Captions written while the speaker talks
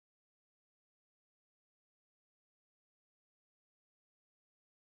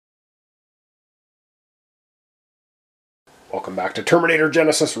Welcome back to Terminator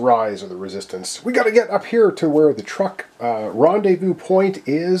Genisys Rise of the Resistance. We got to get up here to where the truck rendezvous point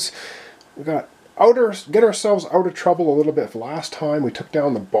is. We got get ourselves out of trouble a little bit. Last time we took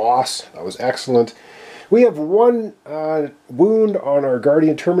down the boss. That was excellent. We have one wound on our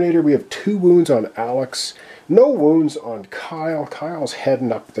Guardian Terminator. We have 2 wounds on Alex. No wounds on Kyle. Kyle's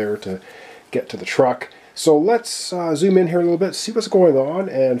heading up there to get to the truck. So let's zoom in here a little bit, see what's going on,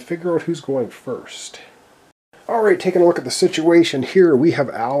 and figure out who's going first. Alright, taking a look at the situation here, we have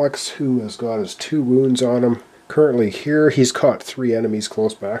Alex, who has got his 2 wounds on him. Currently here, he's caught 3 enemies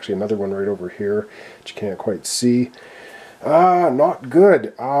close by. Actually, another one right over here, which you can't quite see. Not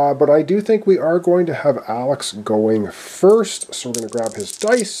good. But I do think we are going to have Alex going first. So we're going to grab his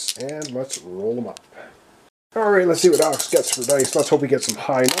dice, and let's roll them up. Alright, let's see what Alex gets for dice. Let's hope we get some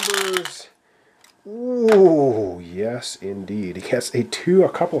high numbers. Ooh, yes, indeed. He gets a 2, a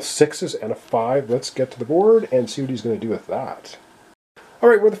couple 6s, and a 5. Let's get to the board and see what he's going to do with that.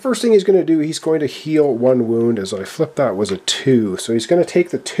 Alright, well, the first thing he's going to do, he's going to heal 1 wound. As I flipped, that was a 2. So he's going to take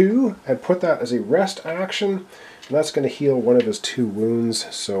the 2 and put that as a rest action. And that's going to heal 1 of his 2 wounds.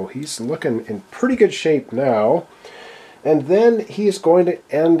 So he's looking in pretty good shape now. And then he's going to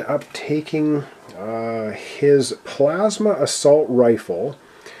end up taking his plasma assault rifle.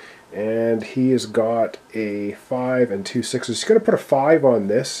 And he has got a 5 and 2 6s. He's going to put a 5 on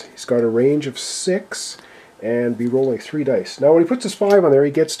this. He's got a range of 6 and be rolling 3 dice. Now when he puts his 5 on there,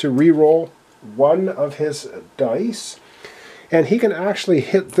 he gets to re-roll 1 of his dice. And he can actually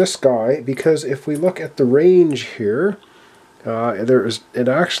hit this guy, because if we look at the range here, it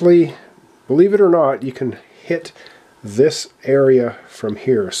actually, believe it or not, you can hit this area from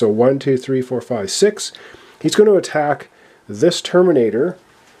here. So 1, 2, 3, 4, 5, 6. He's going to attack this Terminator.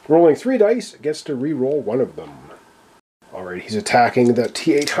 Rolling 3 dice, gets to re-roll 1 of them. Alright, he's attacking the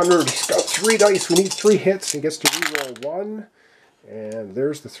T-800. He's got 3 dice. We need 3 hits. He gets to re-roll 1. And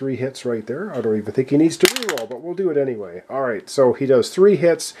there's the 3 hits right there. I don't even think he needs to re-roll, but we'll do it anyway. Alright, so he does 3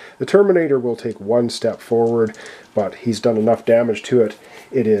 hits. The Terminator will take 1 step forward, but he's done enough damage to it.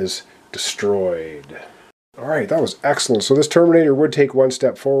 It is destroyed. Alright, that was excellent. So this Terminator would take 1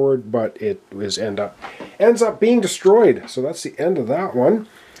 step forward, but it ends up being destroyed. So that's the end of that one.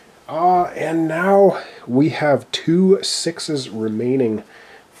 And now we have 2 6s remaining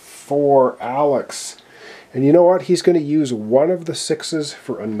for Alex. And you know what? He's going to use 1 of the 6s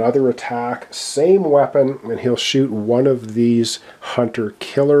for another attack. Same weapon, and he'll shoot 1 of these hunter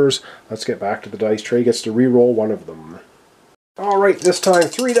killers. Let's get back to the dice tray. Gets to re-roll 1 of them. Alright, this time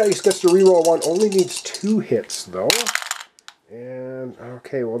 3 dice, gets to re-roll 1. Only needs 2 hits, though. And,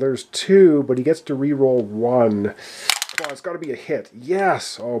 okay, well there's 2, but he gets to re-roll 1. Come on, it's got to be a hit.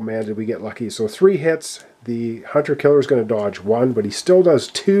 Yes! Oh man, did we get lucky. So 3 hits. The hunter killer is going to dodge 1, but he still does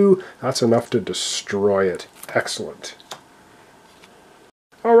 2. That's enough to destroy it. Excellent.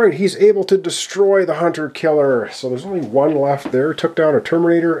 Alright, he's able to destroy the hunter killer. So there's only 1 left there. Took down a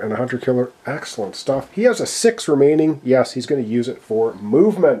Terminator and a hunter killer. Excellent stuff. He has a 6 remaining. Yes, he's going to use it for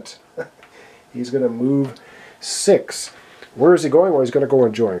movement. He's going to move 6. Where is he going? Well, he's going to go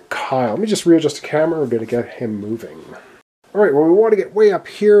and join Kyle. Let me just readjust the camera. We're going to get him moving. Alright, well, we want to get way up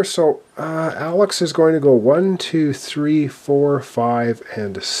here, so Alex is going to go 1, 2, 3, 4, 5,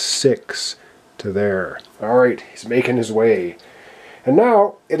 and 6 to there. Alright, he's making his way. And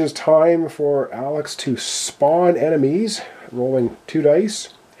now it is time for Alex to spawn enemies, rolling 2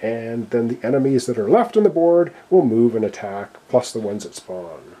 dice, and then the enemies that are left on the board will move and attack, plus the ones that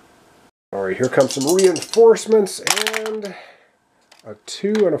spawn. Alright, here comes some reinforcements, and a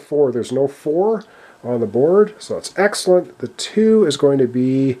 2 and a 4. There's no 4 on the board, so that's excellent. The 2 is going to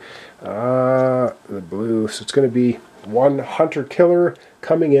be the blue, so it's going to be 1 hunter killer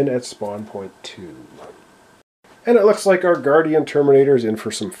coming in at spawn point 2. And it looks like our Guardian Terminator is in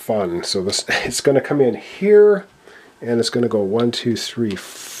for some fun. So it's going to come in here, and it's going to go 1, 2, 3,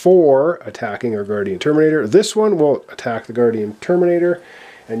 4, attacking our Guardian Terminator. This one will attack the Guardian Terminator,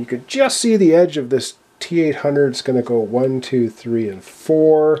 and you could just see the edge of this T-800. It's going to go 1, 2, 3, and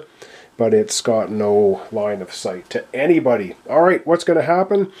 4, but it's got no line of sight to anybody. Alright, what's going to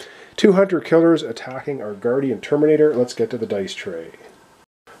happen? 2 hunter killers attacking our Guardian Terminator. Let's get to the dice tray.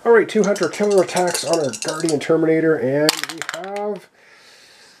 Alright, 2 hunter killer attacks on our Guardian Terminator, and we have,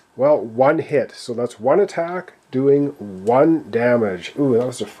 well, 1 hit. So that's 1 attack doing 1 damage. Ooh, that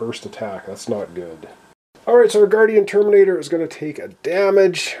was the first attack. That's not good. Alright, so our Guardian Terminator is going to take a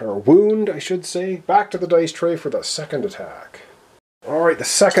damage, or wound, I should say. Back to the dice tray for the second attack. Alright, the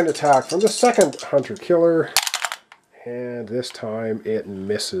second attack from the second hunter killer. And this time it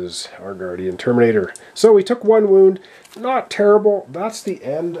misses our Guardian Terminator. So we took 1 wound. Not terrible. That's the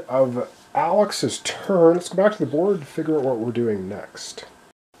end of Alex's turn. Let's go back to the board and figure out what we're doing next.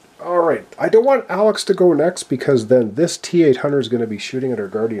 Alright, I don't want Alex to go next because then this T-800 is going to be shooting at our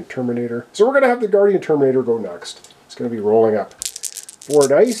Guardian Terminator. So we're going to have the Guardian Terminator go next. It's going to be rolling up 4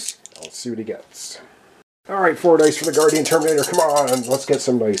 dice. Let's see what he gets. Alright, 4 dice for the Guardian Terminator. Come on, let's get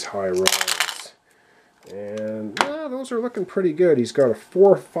some nice high rolls. And those are looking pretty good. He's got a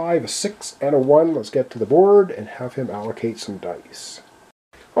 4, 5, a 6, and a 1. Let's get to the board and have him allocate some dice.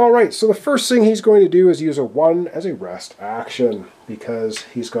 Alright, so the first thing he's going to do is use a 1 as a rest action because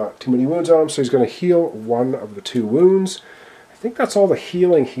he's got too many wounds on him, so he's going to heal 1 of the 2 wounds. I think that's all the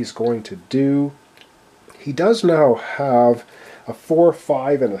healing he's going to do. He does now have a 4,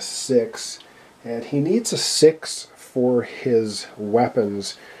 5, and a 6, and he needs a 6 for his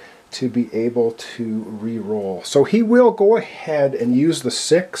weapons to be able to re-roll. So he will go ahead and use the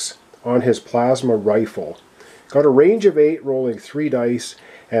 6 on his plasma rifle. Got a range of 8, rolling 3 dice.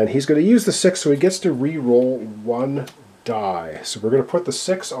 And he's going to use the 6, so he gets to re-roll 1 die. So we're going to put the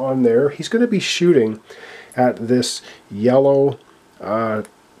 6 on there. He's going to be shooting at this yellow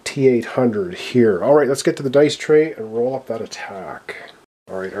T-800 here. Alright, let's get to the dice tray and roll up that attack.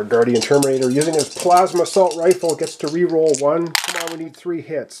 Alright, our Guardian Terminator, using his plasma assault rifle, gets to re-roll 1. Come on, we need 3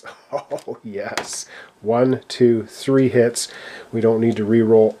 hits. Oh, yes. 1, 2, 3 hits. We don't need to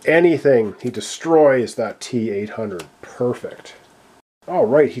re-roll anything. He destroys that T-800. Perfect.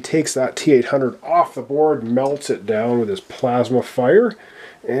 Alright, he takes that T-800 off the board, melts it down with his plasma fire,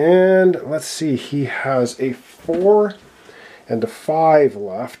 and let's see, he has a 4 and a 5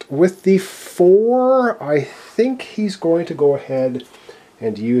 left. With the 4, I think he's going to go ahead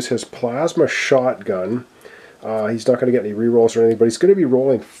and use his plasma shotgun. He's not going to get any rerolls or anything, but he's going to be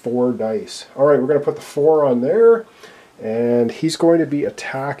rolling 4 dice. Alright, we're going to put the 4 on there, and he's going to be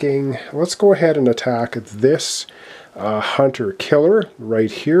attacking. Let's go ahead and attack this hunter killer right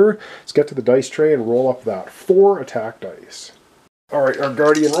here. Let's get to the dice tray and roll up that 4 attack dice. Alright, our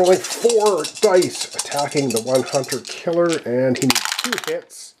Guardian rolling 4 dice, attacking the 1 hunter killer, and he needs 2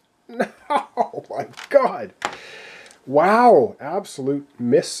 hits. No, oh my god. Wow, absolute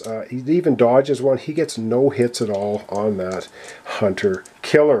miss. He even dodges one. He gets no hits at all on that hunter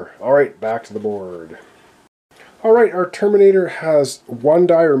killer. Alright, back to the board. Alright, our Terminator has 1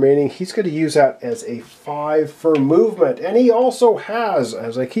 die remaining. He's going to use that as a 5 for movement. And he also has,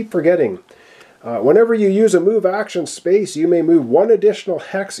 as I keep forgetting, whenever you use a move action space, you may move 1 additional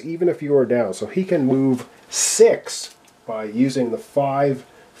hex even if you are down. So he can move 6 by using the 5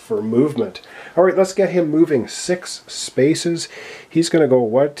 for movement. Alright, let's get him moving 6 spaces. He's going to go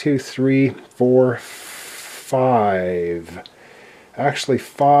 1, 2, 3, 4, 5. Actually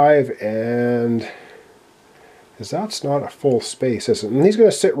 5 and... because that's not a full space, is it? And he's going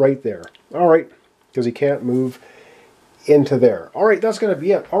to sit right there. Alright, because he can't move into there. Alright, that's going to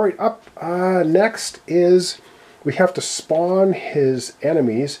be it. Alright, up next is we have to spawn his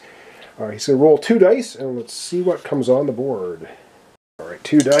enemies. Alright, he's going to roll 2 dice, and let's see what comes on the board. Alright,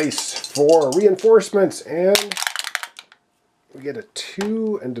 2 dice for reinforcements, and we get a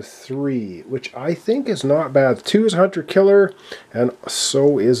 2 and a 3, which I think is not bad. 2 is Hunter Killer, and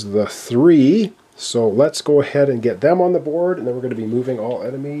so is the 3. So let's go ahead and get them on the board, and then we're going to be moving all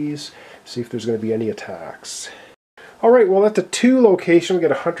enemies, see if there's going to be any attacks. Alright, well at the 2 location, we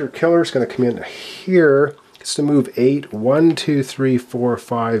get a Hunter Killer. It's going to come in here. It's to move 8. 1, 2, 3, 4,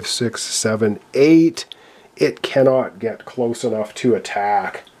 5, 6, 7, 8. It cannot get close enough to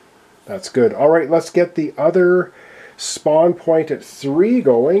attack. That's good. Alright, let's get the other spawn point at 3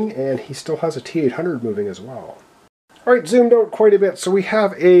 going, and he still has a T-800 moving as well. Alright, zoomed out quite a bit. So we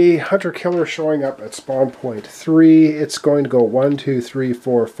have a Hunter Killer showing up at spawn point 3. It's going to go 1, 2, 3,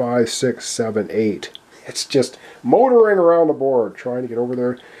 4, 5, 6, 7, 8. It's just motoring around the board, trying to get over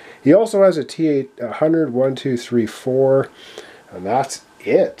there. He also has a T-800, 1, 2, 3, 4, and that's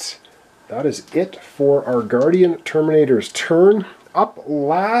it. That is it for our Guardian Terminator's turn. Up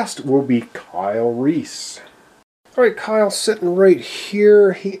last will be Kyle Reese. Alright, Kyle's sitting right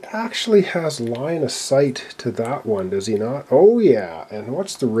here. He actually has line of sight to that one, does he not? Oh yeah, and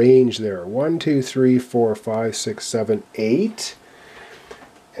what's the range there? 1, 2, 3, 4, 5, 6, 7, 8.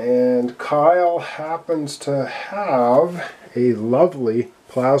 And Kyle happens to have a lovely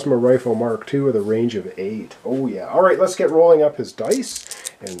Plasma Rifle Mark II with a range of 8. Oh yeah. Alright, let's get rolling up his dice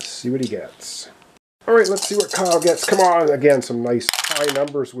and see what he gets. Alright, let's see what Kyle gets. Come on, again, some nice high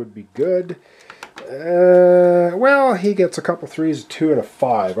numbers would be good. Well, he gets a couple 3s, a 2, and a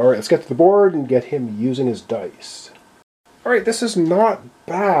 5. Alright, let's get to the board and get him using his dice. Alright, this is not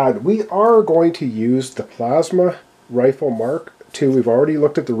bad. We are going to use the Plasma Rifle Mark II. We've already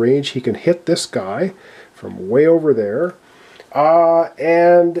looked at the range. He can hit this guy from way over there.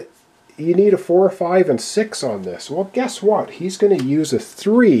 And you need a 4, 5, and 6 on this. Well, guess what? He's going to use a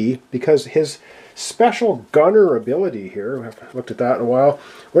 3 because his special gunner ability here, we haven't looked at that in a while.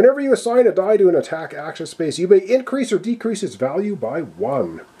 Whenever you assign a die to an attack action space, you may increase or decrease its value by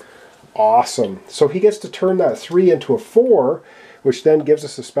 1. Awesome. So he gets to turn that 3 into a 4, which then gives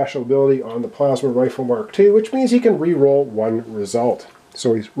us a special ability on the Plasma Rifle Mark II, which means he can re-roll 1 result.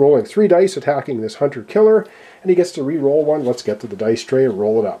 So he's rolling 3 dice attacking this Hunter-Killer, and he gets to re-roll 1. Let's get to the dice tray and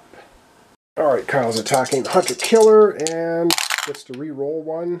roll it up. Alright, Kyle's attacking the Hunter-Killer and gets to re-roll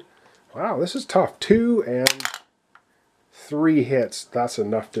 1. Wow, this is tough. 2 and 3 hits. That's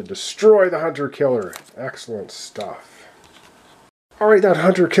enough to destroy the Hunter-Killer. Excellent stuff. Alright, that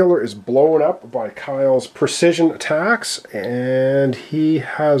Hunter-Killer is blown up by Kyle's precision attacks, and he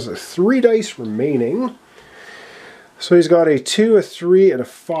has 3 dice remaining. So he's got a 2, a 3, and a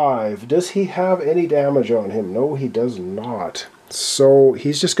 5. Does he have any damage on him? No, he does not. So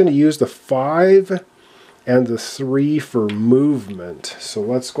he's just going to use the 5 and the 3 for movement. So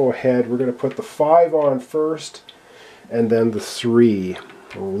let's go ahead. We're going to put the 5 on first, and then the 3.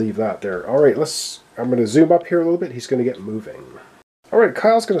 We'll leave that there. Alright, I'm going to zoom up here a little bit. He's going to get moving. Alright,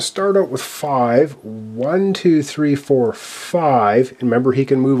 Kyle's going to start out with 5. 1, 2, 3, 4, 5. Remember, he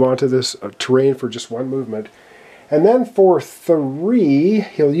can move onto this terrain for just 1 movement. And then for 3,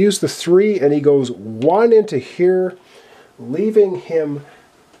 he'll use the 3 and he goes 1 into here, leaving him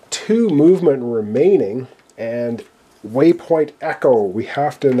 2 movement remaining. And Waypoint Echo, we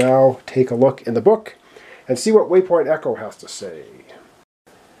have to now take a look in the book and see what Waypoint Echo has to say.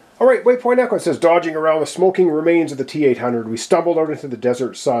 Alright, Waypoint Echo says, dodging around the smoking remains of the T-800, we stumbled out into the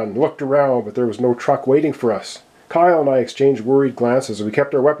desert sun, looked around, but there was no truck waiting for us. Kyle and I exchanged worried glances as we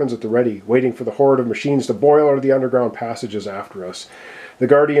kept our weapons at the ready, waiting for the horde of machines to boil out of the underground passages after us. The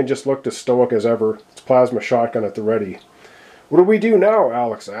Guardian just looked as stoic as ever, its plasma shotgun at the ready. What do we do now?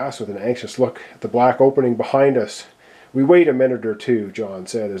 Alex asked with an anxious look at the black opening behind us. We wait a minute or two, John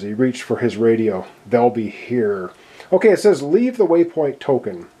said as he reached for his radio. They'll be here. Okay, it says leave the waypoint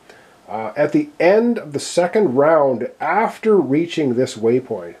token. At the end of the second round, after reaching this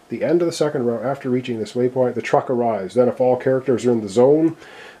waypoint, the truck arrives. Then if all characters are in the zone,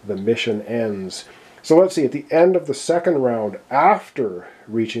 the mission ends. So let's see, at the end of the second round, after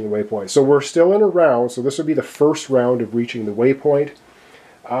reaching the waypoint. So we're still in a round, so this would be the first round of reaching the waypoint.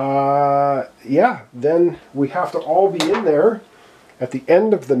 Yeah, then we have to all be in there at the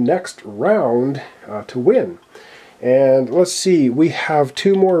end of the next round to win. And let's see, we have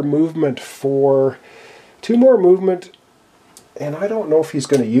 2 more movement, and I don't know if he's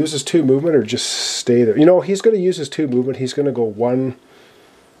going to use his 2 movement or just stay there. You know, he's going to use his 2 movement. He's going to go 1,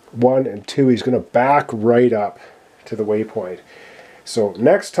 1, and 2. He's going to back right up to the waypoint. So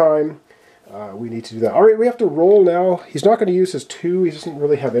next time, we need to do that. All right, we have to roll now. He's not going to use his 2. He doesn't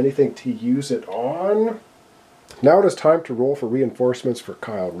really have anything to use it on. Now it is time to roll for reinforcements for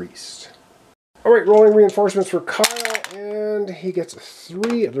Kyle Reese. Alright, rolling reinforcements for Kyle, and he gets a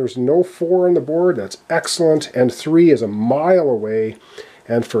 3. There's no 4 on the board. That's excellent. And 3 is a mile away.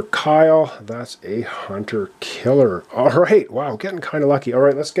 And for Kyle, that's a Hunter-Killer. Alright, wow, getting kind of lucky.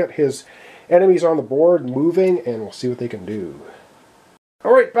 Alright, let's get his enemies on the board moving, and we'll see what they can do.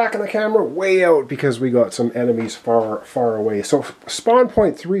 Alright, back in the camera, way out, because we got some enemies far, far away. So spawn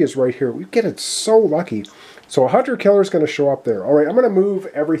point 3 is right here. We get it so lucky. So a Hunter-Killer is going to show up there. Alright, I'm going to move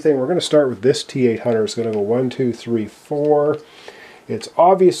everything. We're going to start with this T-800. It's going to go 1, 2, 3, 4. It's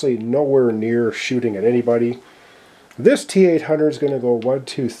obviously nowhere near shooting at anybody. This T-800 is going to go 1,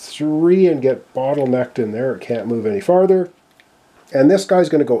 2, 3 and get bottlenecked in there. It can't move any farther. And this guy's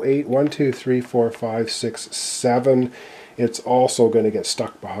going to go 8, 1, 2, 3, 4, 5, 6, 7. It's also going to get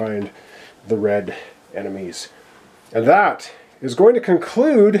stuck behind the red enemies. And that is going to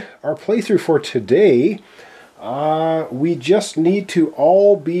conclude our playthrough for today. We just need to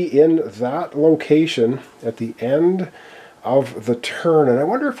all be in that location at the end of the turn. And I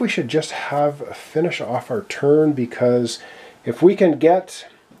wonder if we should just finish off our turn, because if we can get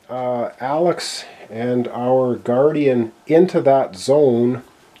Alex and our Guardian into that zone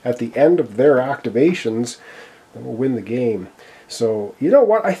at the end of their activations, then we'll win the game. So, you know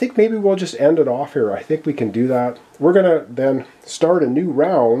what? I think maybe we'll just end it off here. I think we can do that. We're going to then start a new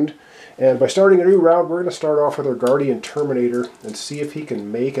round. And by starting a new round, we're going to start off with our Guardian Terminator and see if he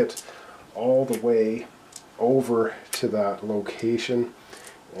can make it all the way over to that location.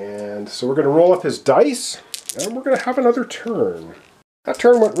 And so we're going to roll up his dice, and we're going to have another turn. That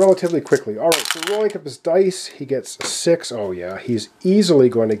turn went relatively quickly. Alright, so rolling up his dice, he gets a 6. Oh yeah, he's easily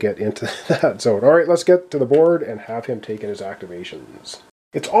going to get into that zone. Alright, let's get to the board and have him taking his activations.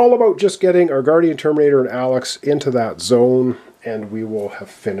 It's all about just getting our Guardian Terminator and Alex into that zone, and we will have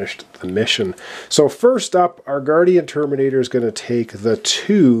finished the mission. So first up, our Guardian Terminator is going to take the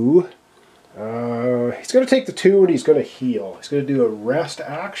 2. He's going to take the 2 and he's going to heal. He's going to do a rest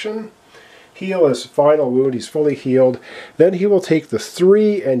action. Heal his final wound. He's fully healed. Then he will take the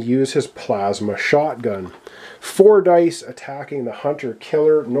 3 and use his plasma shotgun. 4 dice attacking the hunter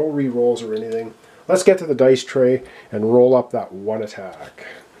killer. No rerolls or anything. Let's get to the dice tray and roll up that 1 attack.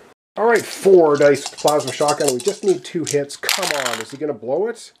 Alright, 4 dice plasma shotgun. We just need 2 hits. Come on, is he going to blow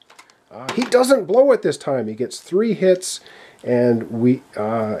it? He doesn't blow it this time. He gets 3 hits, and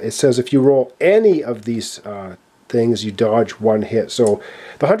it says if you roll any of these things, you dodge 1 hit. So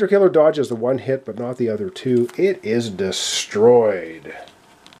the hunter killer dodges the 1 hit, but not the other 2. It is destroyed.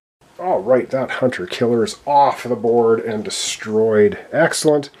 Alright, that hunter killer is off the board and destroyed.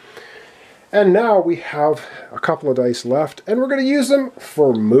 Excellent. And now we have a couple of dice left, and we're going to use them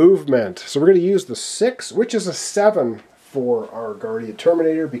for movement. So we're going to use the 6, which is a 7 for our Guardian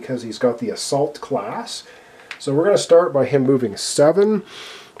Terminator because he's got the assault class. So we're going to start by him moving 7.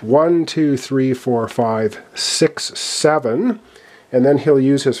 1, 2, 3, 4, 5, 6, 7. And then he'll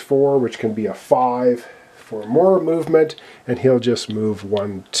use his 4, which can be a 5 for more movement, and he'll just move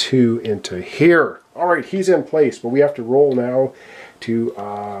 1, 2 into here. Alright, he's in place, but we have to roll now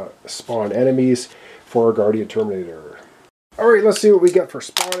to spawn enemies for our Guardian Terminator. Alright, let's see what we get for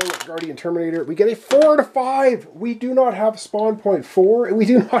spawning with Guardian Terminator. We get a 4 to 5. We do not have spawn point 4, and we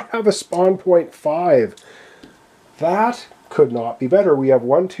do not have a spawn point 5. That could not be better. We have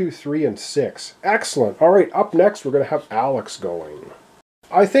 1, 2, 3, and 6. Excellent. Alright, up next we're going to have Alex going.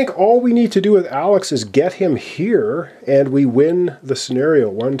 I think all we need to do with Alex is get him here, and we win the scenario.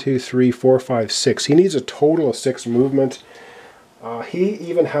 1, 2, 3, 4, 5, 6. He needs a total of 6 movement. He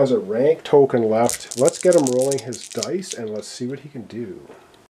even has a rank token left. Let's get him rolling his dice, and let's see what he can do.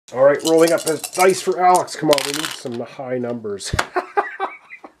 Alright, rolling up his dice for Alex. Come on, we need some high numbers.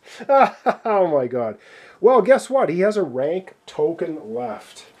 Oh my god. Well, guess what? He has a rank token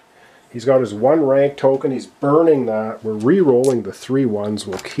left. He's got his 1 rank token. He's burning that. We're re-rolling the 3 ones.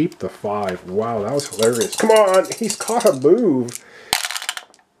 We'll keep the 5. Wow, that was hilarious. Come on! He's got a move.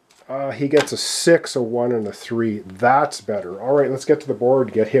 He gets a 6, a 1, and a 3. That's better. Alright, let's get to the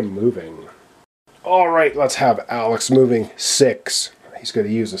board, get him moving. Alright, let's have Alex moving 6. He's going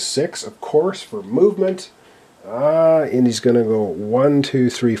to use a 6, of course, for movement. And he's going to go 1, 2,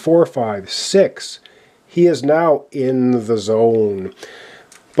 3, 4, 5, 6. He is now in the zone.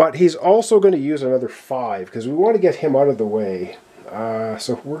 But he's also going to use another 5, because we want to get him out of the way.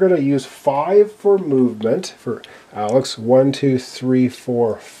 So we're going to use 5 for movement for Alex. 1, 2, 3,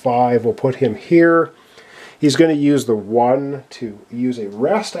 4, 5. We'll put him here. He's going to use the 1 to use a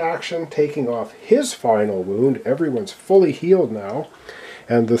rest action, taking off his final wound. Everyone's fully healed now.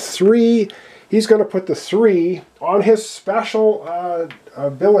 And the 3, he's going to put the 3 on his special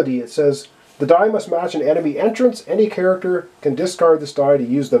ability. It says, the die must match an enemy entrance. Any character can discard this die to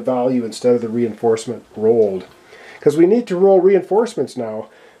use the value instead of the reinforcement rolled. Because we need to roll reinforcements now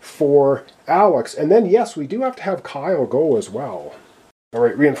for Alex. And then, yes, we do have to have Kyle go as well.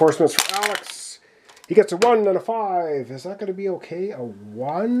 Alright, reinforcements for Alex. He gets a 1 and a 5. Is that going to be okay? A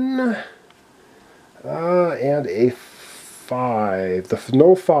 1 and a 5.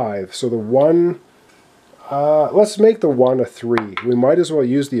 No 5. So the 1... let's make the 1 a 3. We might as well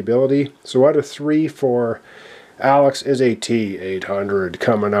use the ability. So out of 3 for Alex is a T-800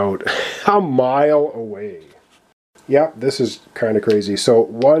 coming out a mile away. Yep, this is kind of crazy. So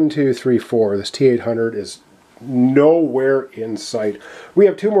 1, 2, 3, 4. This T-800 is nowhere in sight. We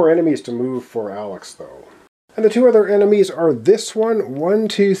have 2 more enemies to move for Alex, though. And the 2 other enemies are this one. 1,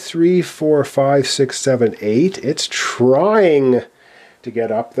 2, 3, 4, 5, 6, 7, 8. It's trying to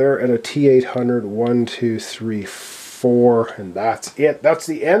get up there, and a T-800, 1, 2, 3, 4, and that's it. That's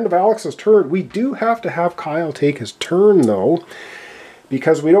the end of Alex's turn. We do have to have Kyle take his turn, though,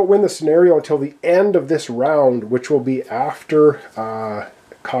 because we don't win the scenario until the end of this round, which will be after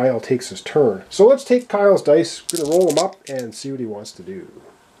Kyle takes his turn. So let's take Kyle's dice. We're going to roll them up and see what he wants to do.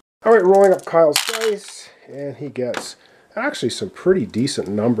 Alright, rolling up Kyle's dice, and he gets actually some pretty decent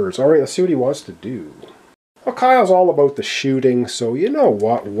numbers. Alright, let's see what he wants to do. Well, Kyle's all about the shooting, so you know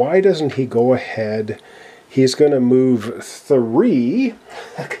what? Why doesn't he go ahead? He's going to move 3,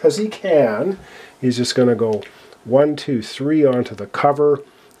 because he can. He's just going to go 1, 2, 3 onto the cover,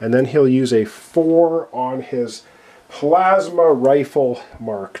 and then he'll use a 4 on his plasma rifle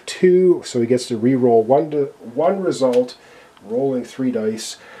Mark II, so he gets to re-roll 1 result, rolling 3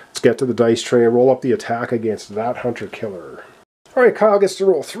 dice. Let's get to the dice tray and roll up the attack against that hunter killer. Alright, Kyle gets to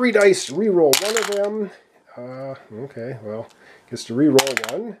roll 3 dice, re-roll 1 of them. Okay, well, gets to re-roll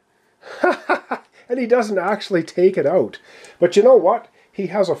 1. And he doesn't actually take it out. But you know what? He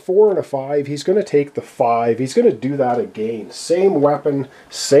has a 4 and a 5. He's going to take the 5. He's going to do that again. Same weapon,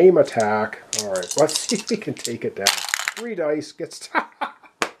 same attack. All right, let's see if he can take it down. 3 dice gets...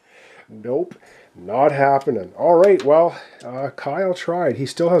 Nope, not happening. All right, well, Kyle tried. He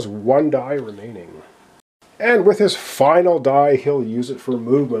still has 1 die remaining. And with his final die, he'll use it for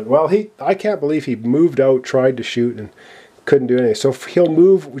movement. Well, I can't believe he moved out, tried to shoot, and couldn't do anything. So he'll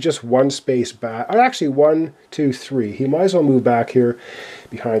move just 1 space back. Or actually, 1, 2, 3. He might as well move back here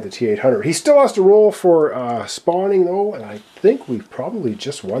behind the T-800. He still has to roll for spawning, though, and I think we've probably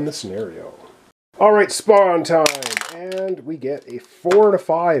just won the scenario. All right, spawn time. And we get a 4 and a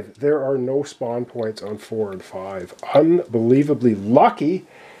 5. There are no spawn points on 4 and 5. Unbelievably lucky.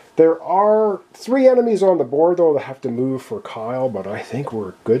 There are 3 enemies on the board, though, that have to move for Kyle, but I think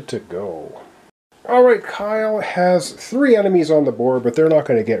we're good to go. Alright, Kyle has 3 enemies on the board, but they're not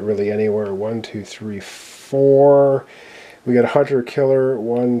going to get really anywhere. 1, 2, 3, 4. We got a Hunter Killer,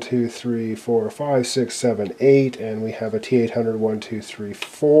 1, 2, 3, 4, 5, 6, 7, 8, and we have a T-800, 1, 2, 3,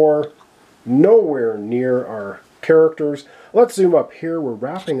 4. Nowhere near our characters. Let's zoom up here. We're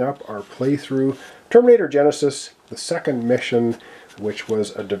wrapping up our playthrough. Terminator Genisys, the second mission, which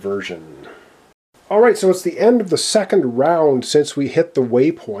was a diversion. Alright, so it's the end of the second round since we hit the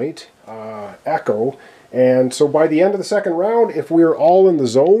waypoint, Echo. And so by the end of the second round, if we're all in the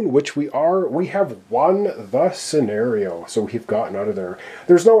zone, which we are, we have won the scenario. So we've gotten out of there.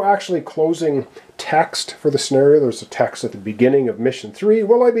 There's no actually closing text for the scenario. There's a text at the beginning of Mission 3.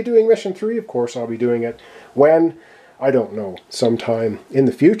 Will I be doing Mission 3? Of course, I'll be doing it. When? I don't know. Sometime in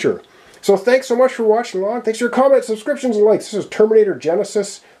the future. So thanks so much for watching along. Thanks for your comments, subscriptions, and likes. This is Terminator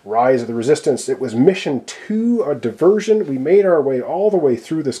Genisys, Rise of the Resistance. It was Mission 2, a diversion. We made our way all the way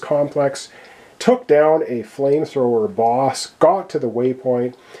through this complex, took down a flamethrower boss, got to the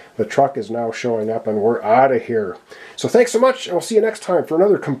waypoint. The truck is now showing up, and we're out of here. So thanks so much, and we'll see you next time for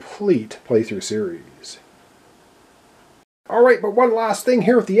another complete playthrough series. Alright, but one last thing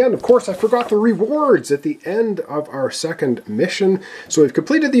here at the end. Of course, I forgot the rewards at the end of our second mission. So we've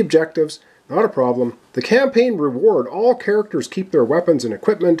completed the objectives, not a problem. The campaign reward, all characters keep their weapons and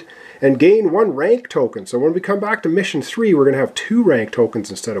equipment and gain 1 rank token. So when we come back to Mission 3, we're going to have 2 rank tokens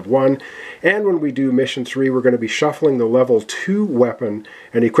instead of 1. And when we do Mission 3, we're going to be shuffling the level 2 weapon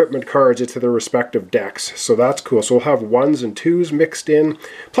and equipment cards into their respective decks. So that's cool. So we'll have 1s and 2s mixed in.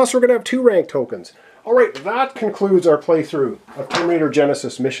 Plus, we're going to have 2 rank tokens. Alright, that concludes our playthrough of Terminator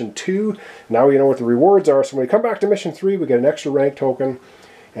Genisys Mission 2. Now we know what the rewards are, so when we come back to Mission 3, we get an extra rank token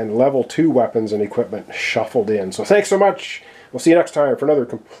and level 2 weapons and equipment shuffled in. So thanks so much. We'll see you next time for another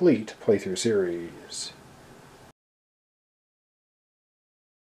complete playthrough series.